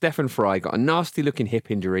keeper Stephen Fry got a nasty-looking hip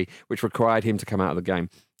injury, which required him to come out of the game.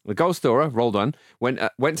 The goal scorer, Roldan, went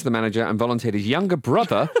to the manager and volunteered his younger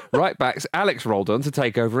brother, right-backs Alex Roldan, to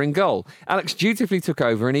take over in goal. Alex dutifully took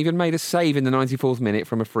over and even made a save in the 94th minute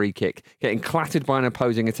from a free kick, getting clattered by an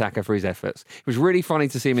opposing attacker for his efforts. It was really funny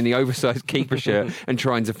to see him in the oversized keeper shirt and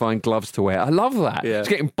trying to find gloves to wear. I love that. Yeah. Just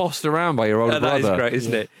getting bossed around by your older brother. That is great,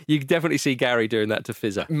 isn't it? You can definitely see Gary doing that to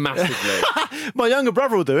Fizzer. Massively. My younger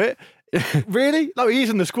brother will do it. Really? No, he's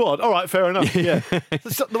in the squad. All right, fair enough. Yeah.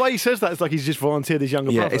 The way he says that, it's like he's just volunteered his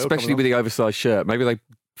younger brother. Especially with the oversized shirt. Maybe they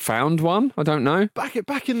found one. I don't know. Back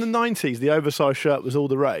in the 90s, the oversized shirt was all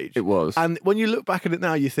the rage. It was. And when you look back at it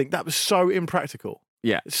now, you think that was so impractical.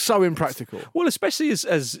 Yeah. It's so impractical. Well, especially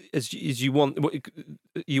as you want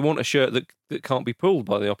a shirt that can't be pulled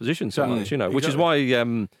by the opposition so much, which is why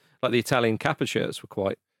like the Italian Kappa shirts were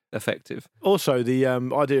quite effective. Also, the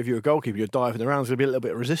idea of you're a goalkeeper, you're diving around, there's going to be a little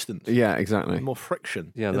bit of resistance. Yeah, exactly. More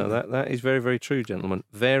friction. Yeah, that is very, very true, gentlemen.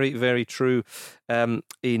 Very, very true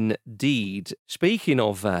indeed. Speaking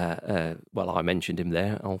of, I mentioned him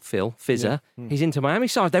there, old Phil, Fizzer. Yeah. He's into Miami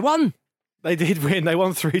side. They won! They did win. They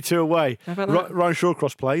won 3-2 away. How about that? Ryan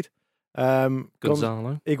Shawcross played.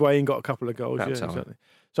 Gonzalo. Higuain got a couple of goals. That's yeah, all right. exactly.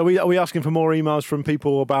 So are we asking for more emails from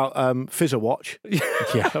people about Fizzer Watch?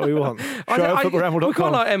 Yeah, that we want. We quite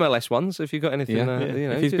like MLS ones. If you've got anything,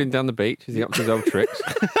 if he's been down the beach, is he up to his old tricks?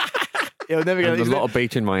 He'll never There's a lot of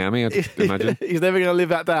beach in Miami, I'd imagine. He's never going to live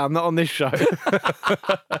that down. Not on this show.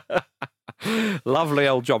 Lovely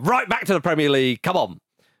old job. Right, back to the Premier League. Come on.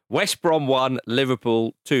 West Brom 1,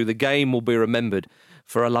 Liverpool 2. The game will be remembered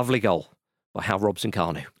for a lovely goal by Hal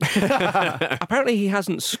Robson-Kanu. Apparently he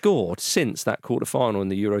hasn't scored since that quarter-final in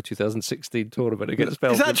the Euro 2016 tournament against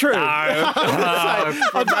Belgium. Is that true? No. I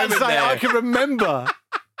was about to say, I can remember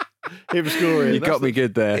him scoring. You got me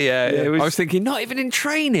good there. Yeah. I was thinking, not even in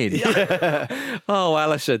training. Oh,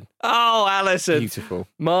 Alisson. Beautiful.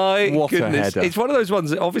 My What a goodness. header. It's one of those ones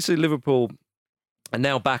that obviously Liverpool are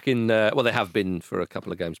now back in, they have been for a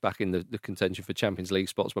couple of games, back in the contention for Champions League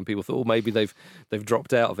spots when people thought, maybe they've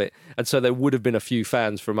dropped out of it. And so there would have been a few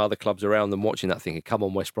fans from other clubs around them watching that thinking, come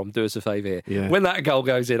on, West Brom, do us a favour here. Yeah. When that goal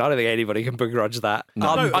goes in, I don't think anybody can begrudge that. No.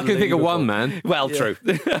 I can think of one, man. Well, true.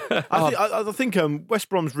 I think West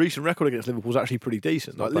Brom's recent record against Liverpool is actually pretty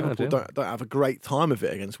decent. Like bad, Liverpool yeah. don't have a great time of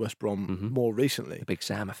it against West Brom more recently. The Big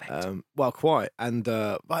Sam effect. Well, quite. And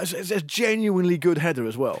but it's a genuinely good header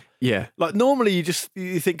as well. Yeah. Like normally you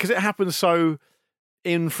think, because it happens so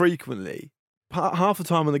infrequently, half the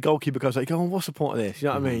time when the goalkeeper goes like, oh, what's the point of this? You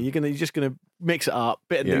know what I mean? You're just gonna mix it up,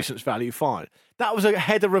 bit of nuisance value, fine. That was a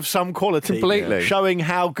header of some quality, completely showing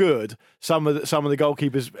how good some of the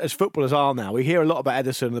goalkeepers as footballers are now. We hear a lot about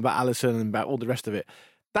Ederson, about Alisson, and about all the rest of it.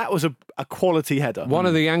 That was a quality header. One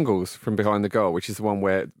of the angles from behind the goal, which is the one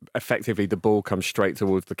where effectively the ball comes straight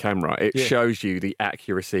towards the camera, it shows you the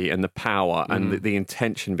accuracy and the power and the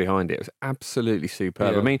intention behind it. It was absolutely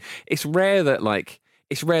superb. I mean, it's rare that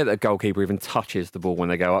a goalkeeper even touches the ball when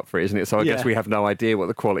they go up for it, isn't it? So I guess we have no idea what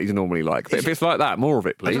the quality is normally like. But if it's like that, more of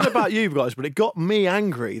it, please. I don't know about you guys, but it got me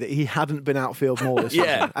angry that he hadn't been outfield more this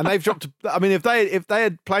season. And they've dropped. I mean, if they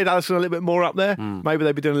had played Alisson a little bit more up there, maybe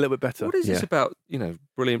they'd be doing a little bit better. What is this about,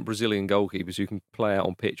 brilliant Brazilian goalkeepers who can play out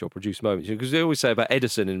on pitch or produce moments? Because they always say about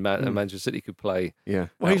Ederson in Manchester City could play. Yeah.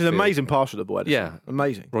 Well, he's an outfield. amazing passer, the boy. Ederson. Yeah.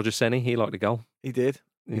 Amazing. Roger Senni, he liked a goal. He did.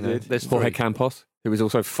 There's Jorge three. Campos. who was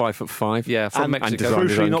also 5'5". Yeah, from And Mexico. designed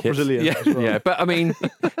his Crucially, own not kits. Brazilian. Yeah. as well. Yeah, but I mean,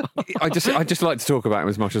 I just like to talk about him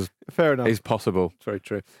as much as Fair enough. is possible. Very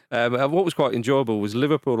true. And what was quite enjoyable was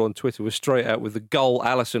Liverpool on Twitter was straight out with the goal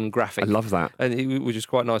Alisson graphic. I love that. And it was just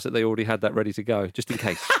quite nice that they already had that ready to go, just in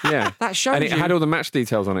case. Yeah, That shows and it you. had all the match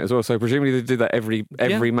details on it as well. So presumably they do that every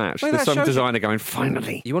match. Well, There's that some shows designer going,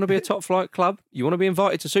 finally. You want to be a top flight club? You want to be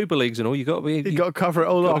invited to Super Leagues and all? You got to be. You've got to cover it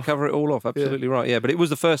all got off. to cover it all off. Absolutely right. Yeah, but it was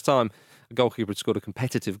the first time a goalkeeper had scored a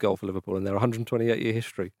competitive goal for Liverpool in their 128-year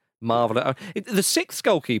history. Marvellous. The sixth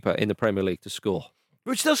goalkeeper in the Premier League to score.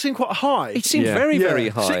 Which does seem quite high. It seems Yeah. very, Yeah. very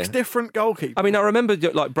high. 6 different goalkeepers. I mean, I remember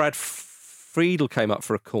like Brad Friedel came up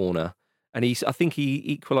for a corner, and I think he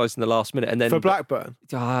equalised in the last minute, and then for Blackburn.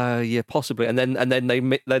 yeah, possibly, and then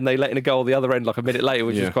they let in a goal the other end like a minute later,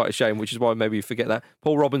 which Yeah. was quite a shame. Which is why maybe you forget that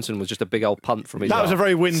Paul Robinson was just a big old punt from his. That was a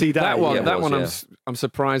very windy day. That one, Yeah, it was, yeah. I'm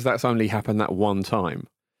surprised that's only happened that one time.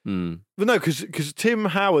 Hmm. But no, because Tim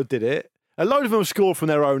Howard did it. A load of them scored from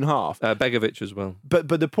their own half. Begovic as well. But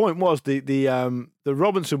the point was the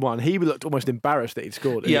Robinson one. He looked almost embarrassed that he'd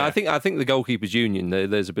scored it. Yeah, I think the goalkeepers union.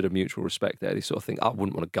 There's a bit of mutual respect there. They sort of think I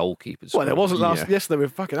wouldn't want a goalkeeper. Well, there wasn't Yeah. yesterday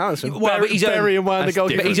with fucking Alisson. Well, but he's earned- burying one of the that's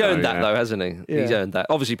goalkeepers. But he's earned that Yeah. though, hasn't he? Yeah. He's earned that.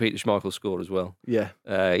 Obviously, Peter Schmeichel scored as well. Yeah.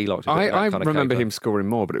 He liked. A bit of that I kind of remember caper. him scoring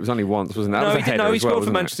more, but it was only once, wasn't it? That was a he did. header No, he as well, scored for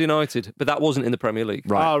wasn't it? Manchester United, but that wasn't in the Premier League.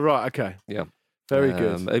 Right. Oh, right. Okay. Yeah. Very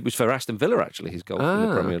good. It was for Aston Villa, actually, his goal in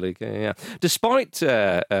the Premier League. Yeah. Despite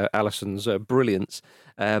Alisson's brilliance,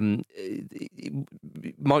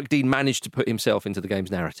 Mike Dean managed to put himself into the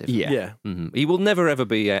game's narrative. Yeah. Mhm. He will never, ever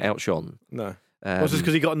be outshone. No. Was this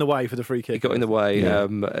because he got in the way for the free kick? He got in the way. Yeah.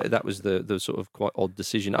 That was the sort of quite odd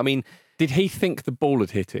decision. I mean, Did he think the ball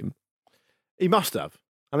had hit him? He must have.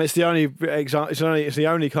 I mean, it's the only example. It's the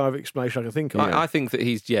only kind of explanation I can think of. I think that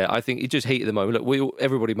I think he just heat at the moment. Look,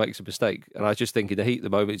 everybody makes a mistake, and I just think in the heat at the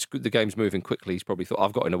moment, the game's moving quickly. He's probably thought,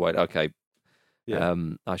 I've got in the way. Okay, Yeah.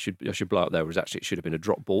 I should blow up there. Whereas actually, it should have been a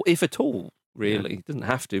drop ball, if at all. Really, It doesn't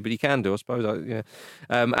have to, but he can do, I suppose.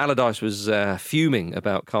 Allardyce was fuming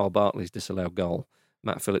about Carl Bartley's disallowed goal.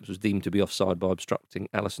 Matt Phillips was deemed to be offside by obstructing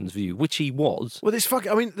Alisson's view, which he was. Well, this fucking.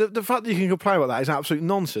 I mean, the fact that you can complain about that is absolute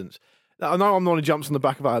nonsense. I know I'm the one who jumps on the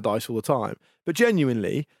back of Allardyce all the time, but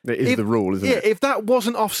genuinely, It is the rule, isn't it? If that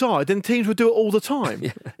wasn't offside, then teams would do it all the time.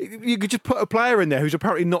 You could just put a player in there who's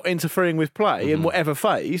apparently not interfering with play in whatever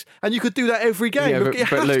phase, and you could do that every game. Yeah, it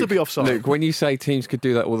has Luke, to be offside. Luke, when you say teams could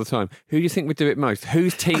do that all the time, who do you think would do it most?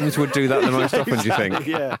 Whose teams would do that the most often, do you think?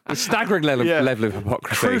 Yeah. A staggering level of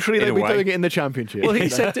hypocrisy. Crucially, in they'd a be way. doing it in the Championship. Well, he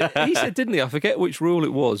said, didn't he? I forget which rule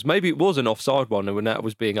it was. Maybe it was an offside one, and when that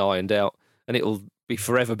was being ironed out, and it'll be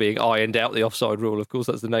forever being ironed out, the offside rule. Of course,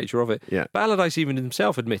 that's the nature of it. Yeah. But Allardyce even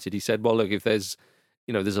himself admitted. He said, "Well, look, if there's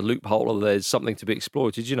a loophole or there's something to be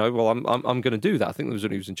exploited, I'm going to do that." I think it was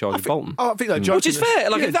when he was in charge of Bolton. I think that joke, Which is fair.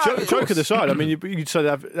 Like, if that- of joke course. aside, I mean, you'd say they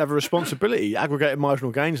have a responsibility, aggregating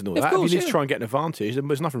marginal gains and all Of that. course, If you need yeah. to try and get an advantage, then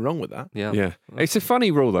there's nothing wrong with that. Yeah. It's a funny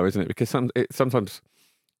rule, though, isn't it? Because sometimes,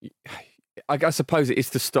 I suppose it is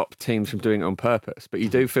to stop teams from doing it on purpose. But you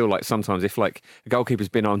do feel like sometimes if like a goalkeeper's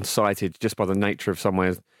been unsighted just by the nature of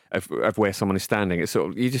of where someone is standing, it's sort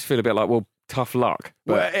of, you just feel a bit like, well, tough luck.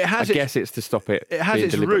 But Well, it has I guess it's to stop it. It has being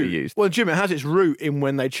its deliberately root. used. Well, Jim, it has its root in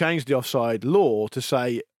when they changed the offside law to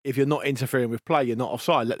say if you're not interfering with play, you're not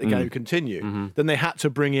offside. Let the game continue. Mm-hmm. Then they had to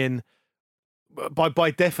bring in,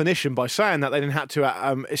 by definition, by saying that they then had to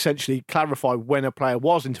essentially clarify when a player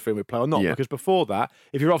was interfering with play or not. Yeah. Because before that,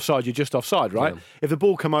 if you're offside, you're just offside, right? Yeah. If the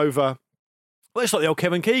ball come over. Well, it's like the old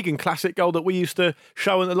Kevin Keegan classic goal that we used to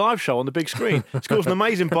show in the live show on the big screen. Scores an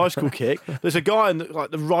amazing bicycle kick. There's a guy in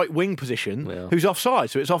the right wing position who's offside,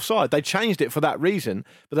 so it's offside. They changed it for that reason,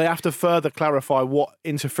 but they have to further clarify what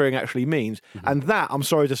interfering actually means. And that, I'm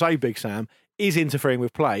sorry to say, Big Sam, is interfering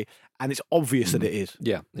with play, and it's obvious that it is.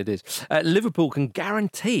 Yeah, it is. Liverpool can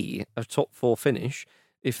guarantee a top 4 finish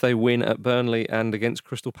if they win at Burnley and against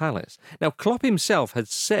Crystal Palace. Now, Klopp himself had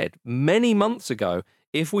said many months ago,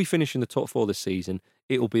 if we finish in the top 4 this season,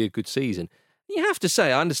 it will be a good season. You have to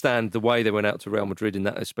say, I understand the way they went out to Real Madrid in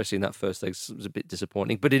that, especially in that first leg, was a bit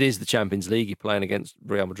disappointing. But it is the Champions League. You're playing against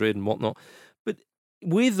Real Madrid and whatnot. But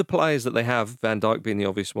with the players that they have, Van Dijk being the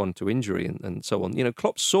obvious one to injury and so on,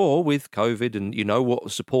 Klopp saw with COVID and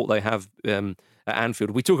what support they have at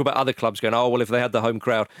Anfield. We talk about other clubs going, oh, well, if they had the home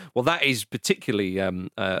crowd. Well, that is particularly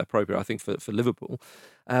appropriate, I think, for Liverpool.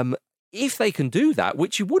 If they can do that,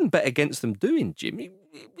 which you wouldn't bet against them doing, Jim,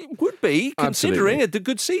 it would be considering a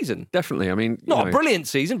good season. Definitely. I mean, Not a brilliant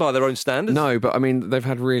season by their own standards. No, but I mean, they've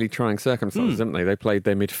had really trying circumstances, haven't they? They played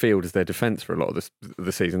their midfield as their defence for a lot of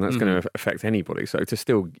the season. That's going to affect anybody. So to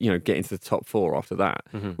still, get into the top 4 after that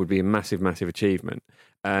would be a massive, massive achievement.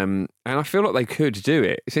 And I feel like they could do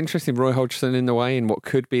it. It's interesting, Roy Hodgson in the way in what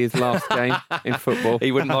could be his last game in football.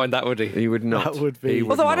 He wouldn't mind that, would he? He would not. That would be.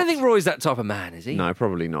 Although I don't think Roy's that type of man, is he? No,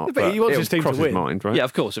 probably not. But he wants his team to cross win. his mind, right? Yeah,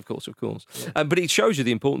 of course. But it shows you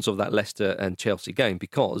the importance of that Leicester and Chelsea game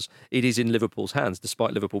because it is in Liverpool's hands,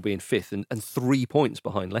 despite Liverpool being fifth and 3 points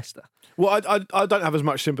behind Leicester. Well, I don't have as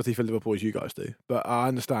much sympathy for Liverpool as you guys do, but I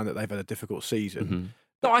understand that they've had a difficult season.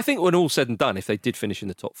 No, I think when all's said and done, if they did finish in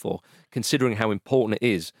the top four, considering how important it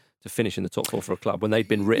is to finish in the top four for a club when they'd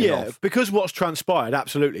been written off. Because what's transpired,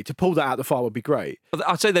 absolutely. To pull that out of the fire would be great. But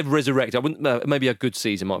I'd say they've resurrected. I wouldn't. Maybe a good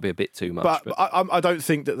season might be a bit too much. But I don't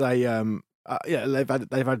think that they.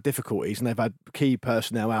 They've had difficulties and they've had key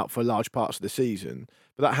personnel out for large parts of the season.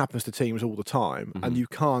 But that happens to teams all the time, and you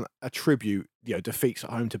can't attribute defeats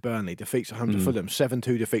at home to Burnley, defeats at home to Fulham,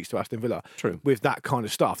 7-2 defeats to Aston Villa. True. With that kind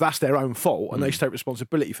of stuff, that's their own fault, and they take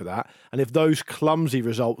responsibility for that. And if those clumsy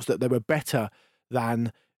results that they were better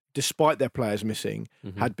than, despite their players missing,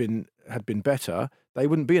 had been better, they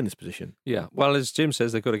wouldn't be in this position. Yeah. Well, as Jim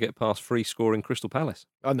says, they've got to get past free scoring Crystal Palace.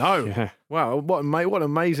 I know. Yeah. Wow, what an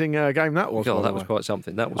amazing game that was. God, that was quite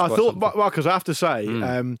something. That was. I quite thought, something. well, because I have to say,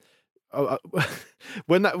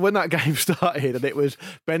 when that game started and it was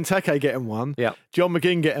Benteke getting one, Yeah. John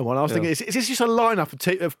McGinn getting one, I was thinking, is this just a lineup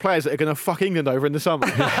of players that are going to fuck England over in the summer?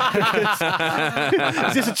 Is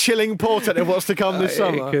this a chilling portent of what's to come this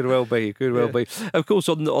summer? It could well be. It could well be. Of course,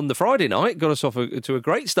 on the Friday night, got us off to a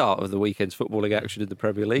great start of the weekend's footballing action in the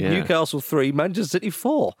Premier League. Yeah. Newcastle 3, Manchester City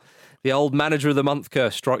 4. The old manager of the month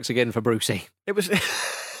curse strikes again for Brucey. It was.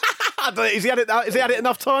 Has he had it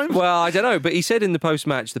enough times? Well, I don't know, but he said in the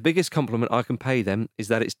post-match, the biggest compliment I can pay them is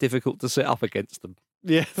that it's difficult to sit up against them.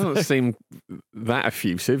 Yeah. Doesn't seem that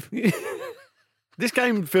effusive. This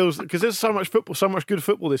game feels, because there's so much football, so much good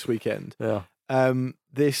football this weekend. Yeah.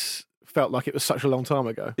 This felt like it was such a long time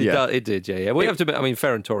ago. It did, yeah. We have to admit, I mean,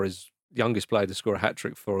 Ferran Torres, youngest player to score a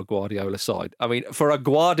hat-trick for a Guardiola side. I mean, for a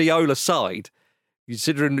Guardiola side,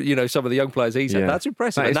 considering, some of the young players he's had, that's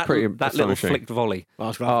impressive. That is pretty that little astonishing. flicked volley.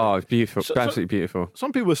 Oh, it's beautiful. Absolutely beautiful.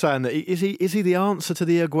 Some people were saying that is he the answer to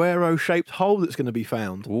the Aguero-shaped hole that's going to be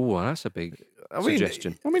found? Oh, that's a big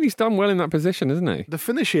suggestion. I mean, he's done well in that position, isn't he? The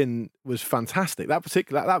finishing was fantastic.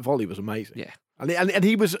 That volley was amazing. Yeah. And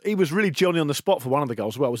he was really Johnny on the spot for one of the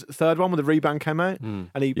goals as well. Was it the third one when the rebound came out? And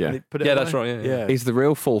he put it away? That's right. Yeah. He's the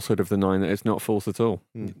real falsehood of the 9 that is not false at all.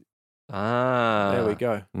 Ah, there we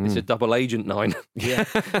go. It's a double agent 9. Yeah,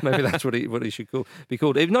 maybe that's what he should be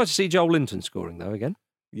called. It'd be nice to see Joel Linton scoring though again.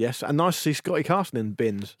 Yes, and nice to see Scotty Carson in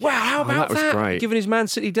bins. Wow, how about that was great. Giving his Man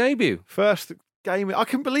City debut. First game. I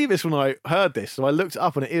couldn't believe this when I heard this, so I looked it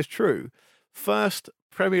up, and it is true. First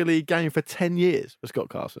Premier League game for 10 years for Scott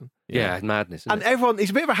Carson. Yeah, madness. And everyone—he's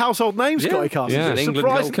a bit of a household name, Scotty Carson. Yeah, in England,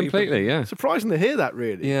 surprising, completely. Yeah, surprising to hear that.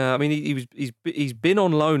 Really. Yeah, I mean, he's been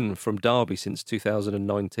on loan from Derby since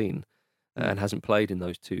 2019. And hasn't played in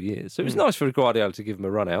those 2 years. So it was nice for Guardiola to give him a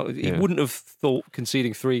run out. He wouldn't have thought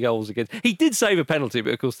conceding 3 goals against. He did save a penalty,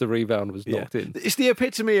 but of course the rebound was knocked in. It's the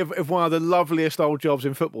epitome of one of the loveliest old jobs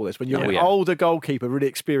in football. This when you're an older goalkeeper, really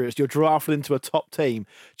experienced, you're drafted into a top team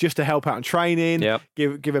just to help out in training,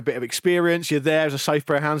 give a bit of experience. You're there as a safe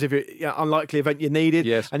pair of hands if you're unlikely event you're needed,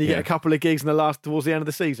 and you get a couple of gigs towards the end of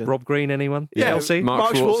the season. Rob Green, anyone? Yeah, Chelsea?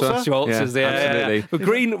 Mark Schwarzer. Schwarzer's absolutely. Yeah. But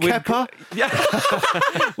Green, Kepa.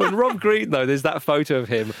 when Rob Green though, there's that photo of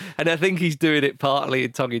him, and I think he's doing it partly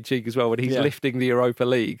in tongue in cheek as well when he's lifting the Europa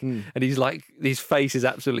League, and he's like his face is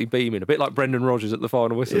absolutely beaming, a bit like Brendan Rodgers at the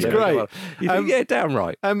final whistle. It's great. You think, damn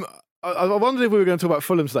right. I wondered if we were going to talk about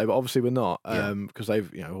Fulham today, but obviously we're not because they've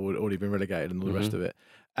already been relegated and all the rest of it.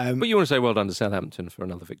 But you want to say well done to Southampton for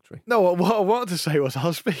another victory? No, what I wanted to say was I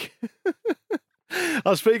was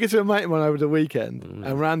speaking to a mate of mine over the weekend,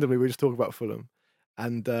 and randomly we were just talking about Fulham,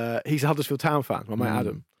 and he's a Huddersfield Town fan, my mate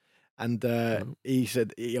Adam. And he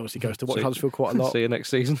said he obviously goes to watch Huddersfield quite a lot. See you next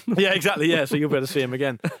season. Yeah, exactly. Yeah, so you'll be able to see him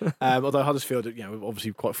again. Although Huddersfield, we're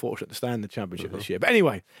obviously quite fortunate to stay in the Championship this year. But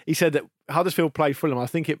anyway, he said that Huddersfield played Fulham. I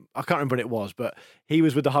can't remember when it was, but he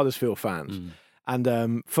was with the Huddersfield fans,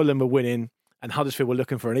 and Fulham were winning, and Huddersfield were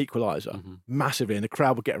looking for an equaliser massively, and the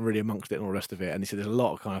crowd were getting really amongst it and all the rest of it. And he said there's a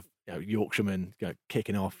lot of kind of Yorkshiremen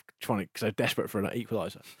kicking off, because they're desperate for an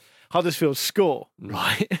equaliser. Huddersfield score,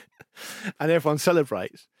 right? And everyone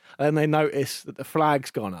celebrates. And then they notice that the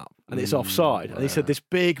flag's gone up and it's offside. And he said this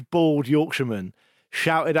big, bald Yorkshireman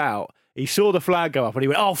shouted out. He saw the flag go up and he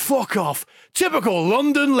went, "Oh, fuck off. Typical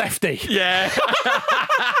London lefty." Yeah.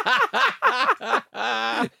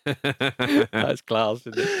 That's class,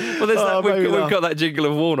 isn't it? Well, there's we've got that jingle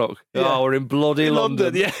of Warnock. Yeah. Oh, we're in bloody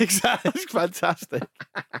London. Yeah, exactly. It's fantastic.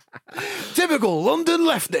 Typical London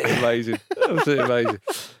lefty. Amazing. Absolutely amazing.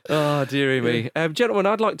 Oh, dearie me. Gentlemen,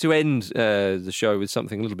 I'd like to end the show with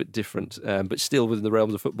something a little bit different, but still within the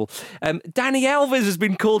realms of football. Dani Alves has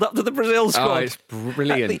been called up to the Brazil squad. Oh, it's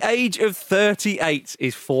brilliant. At the age of 38,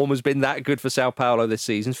 his form has been that good for Sao Paulo this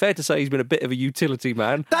season. Fair to say he's been a bit of a utility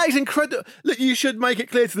man. That is incredible. Look, you should make it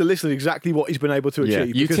clear to the listener exactly what he's been able to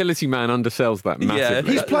achieve. Utility man undersells that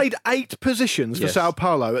massively. He's played 8 positions for Sao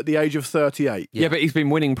Paulo at the age of 38. Yeah, but he's been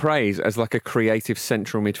winning praise as like a creative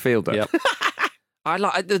central midfielder. Yep. I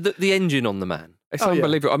like the engine on the man. It's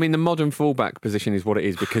unbelievable. I mean, the modern fullback position is what it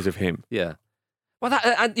is because of him. Yeah. Well,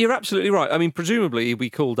 and you're absolutely right. I mean, presumably he'll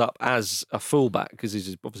be called up as a fullback because this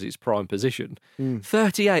is obviously his prime position.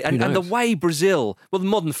 38. And the way Brazil, well, the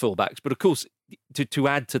modern fullbacks, but of course, to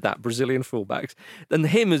add to that, Brazilian fullbacks, and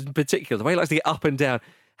him in particular, the way he likes to get up and down.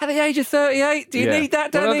 At the age of 38, do you need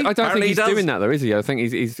that, Danny? Well, I don't think he's doing that, though, is he? I think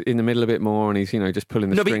he's in the middle a bit more and he's, just pulling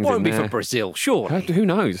the strings in there. No, but it won't be for Brazil, sure. Who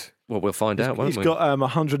knows? Well, we'll find out, won't we? He's got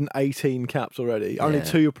 118 caps already. Yeah. Only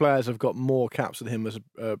 2 players have got more caps than him as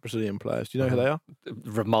Brazilian players. Do you know who they are?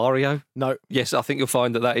 Romario? No. Yes, I think you'll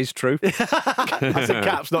find that is true. I said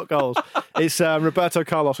caps, not goals. It's Roberto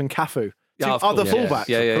Carlos and Cafu. Other fullbacks.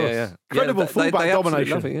 Yeah. Incredible fullback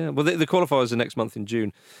domination. Well, the qualifiers are next month in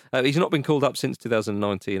June. He's not been called up since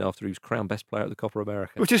 2019 after he was crowned best player at the Copa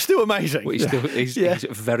America. Which is still amazing. Well, he's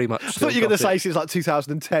very much. I thought you were going to say since like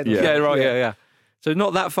 2010. Yeah. So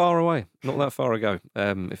not that far away, not that far ago,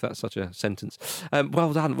 if that's such a sentence.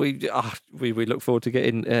 Well done. We look forward to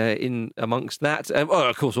getting in amongst that.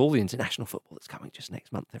 Of course, all the international football that's coming just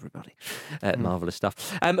next month, everybody. Marvellous stuff.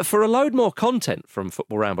 For a load more content from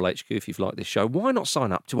Football Ramble HQ, if you've liked this show, why not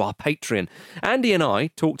sign up to our Patreon? Andy and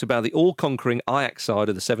I talked about the all-conquering Ajax side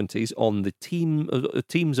of the 70s on the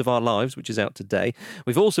Teams of Our Lives, which is out today.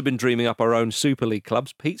 We've also been dreaming up our own Super League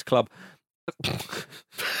clubs. Pete's club...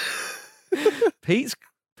 Pete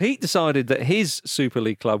decided that his Super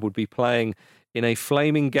League club would be playing in a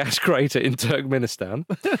flaming gas crater in Turkmenistan.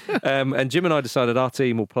 And Jim and I decided our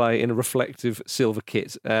team will play in a reflective silver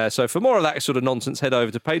kit. So for more of that sort of nonsense, head over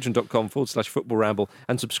to patreon.com/Football Ramble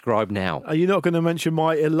and subscribe now. Are you not going to mention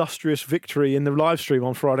my illustrious victory in the live stream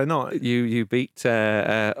on Friday night? You beat,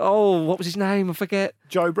 what was his name? I forget.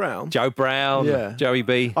 Joe Brown. Yeah. Joey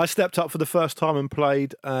B. I stepped up for the first time and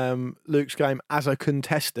played Luke's game as a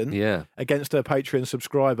contestant against a Patreon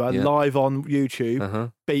subscriber live on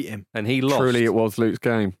YouTube. Beat him. And he lost. Truly it was Luke's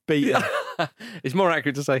game. Beat him. It's more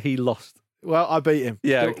accurate to say he lost. Well, I beat him.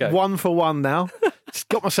 Yeah, okay. 1 for 1 now.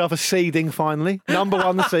 Got myself a seeding finally. Number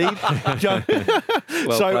 1 seed.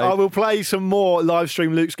 So I will play some more live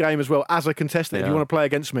stream Luke's game as well as a contestant if you want to play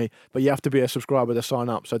against me. But you have to be a subscriber to sign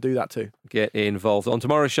up. So do that too. Get involved. On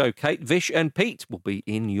tomorrow's show, Kate, Vish and Pete will be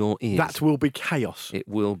in your ears. That will be chaos. It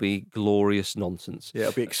will be glorious nonsense. Yeah,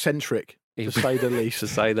 it'll be eccentric. To say the least. To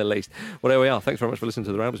say the least. Well, there we are. Thanks very much for listening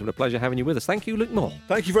to The Ramble. It's been a pleasure having you with us. Thank you, Luke Moore.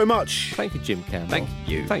 Thank you very much. Thank you, Jim Campbell. Thank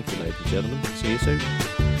you. Thank you, ladies and gentlemen. See you soon.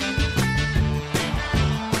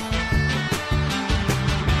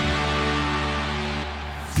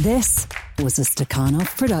 This was a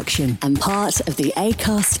Stakhanov production and part of the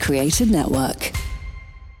Acast Creative Network.